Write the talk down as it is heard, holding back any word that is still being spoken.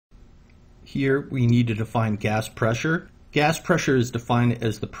Here we need to define gas pressure. Gas pressure is defined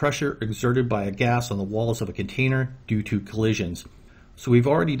as the pressure exerted by a gas on the walls of a container due to collisions. So we've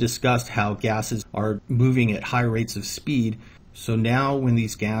already discussed how gases are moving at high rates of speed. So now when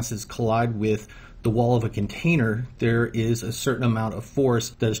these gases collide with the wall of a container, there is a certain amount of force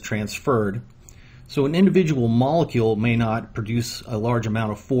that is transferred. So an individual molecule may not produce a large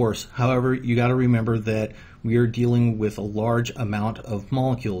amount of force. However, you got to remember that we are dealing with a large amount of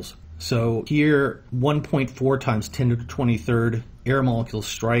molecules. So here, 1.4 times 10 to the 23rd air molecules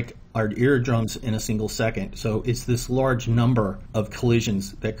strike our eardrums in a single second. So it's this large number of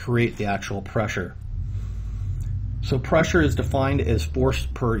collisions that create the actual pressure. So pressure is defined as force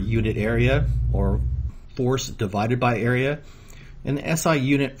per unit area, or force divided by area. And the SI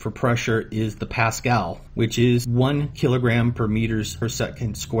unit for pressure is the Pascal, which is 1 kilogram per meters per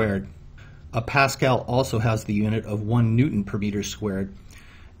second squared. A Pascal also has the unit of 1 Newton per meter squared.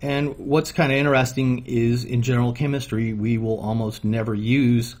 And what's kind of interesting is in general chemistry, we will almost never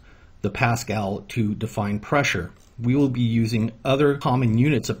use the Pascal to define pressure. We will be using other common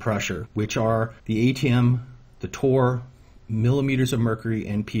units of pressure, which are the ATM, the torr, millimeters of mercury,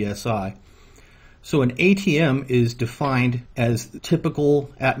 and PSI. So an ATM is defined as typical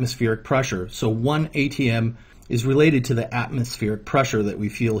atmospheric pressure. So 1 ATM is related to the atmospheric pressure that we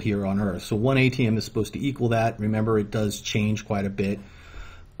feel here on Earth. So 1 ATM is supposed to equal that. Remember, it does change quite a bit.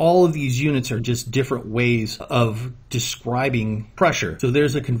 All of these units are just different ways of describing pressure. So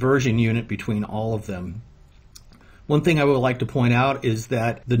there's a conversion unit between all of them. One thing I would like to point out is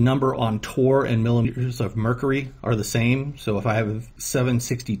that the number on torr and millimeters of mercury are the same. So if I have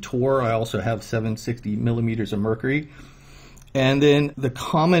 760 torr, I also have 760 millimeters of mercury. And then the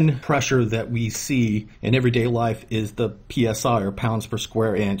common pressure that we see in everyday life is the PSI, or pounds per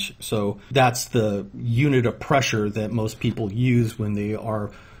square inch. So that's the unit of pressure that most people use when they are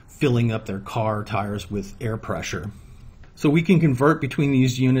filling up their car tires with air pressure. So we can convert between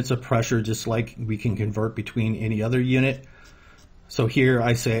these units of pressure just like we can convert between any other unit. So here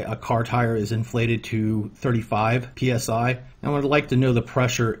I say a car tire is inflated to 35 psi, and I would like to know the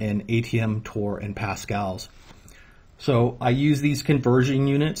pressure in ATM, torr, and pascals. So I use these conversion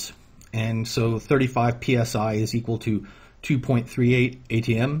units, and so 35 psi is equal to 2.38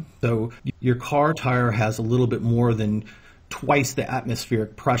 ATM. So your car tire has a little bit more than twice the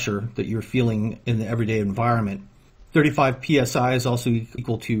atmospheric pressure that you're feeling in the everyday environment. 35 psi is also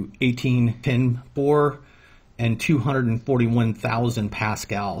equal to 1810 bar and 241,000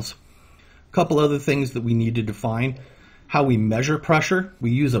 pascals. A couple other things that we need to define. How we measure pressure.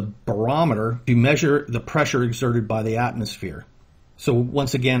 We use a barometer to measure the pressure exerted by the atmosphere. So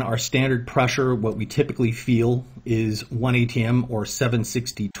once again, our standard pressure, what we typically feel, is 1 ATM or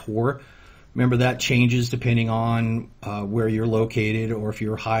 760 torr. Remember, that changes depending on where you're located or if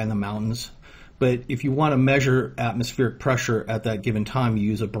you're high in the mountains. But if you want to measure atmospheric pressure at that given time, you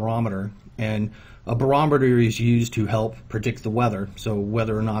use a barometer. And a barometer is used to help predict the weather. So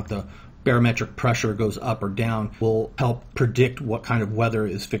whether or not the barometric pressure goes up or down will help predict what kind of weather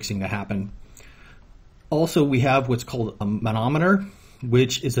is fixing to happen. Also, we have what's called a manometer,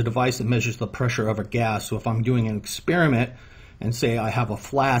 which is a device that measures the pressure of a gas. So if I'm doing an experiment and say I have a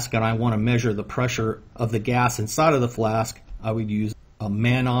flask and I want to measure the pressure of the gas inside of the flask, I would use a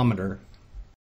manometer.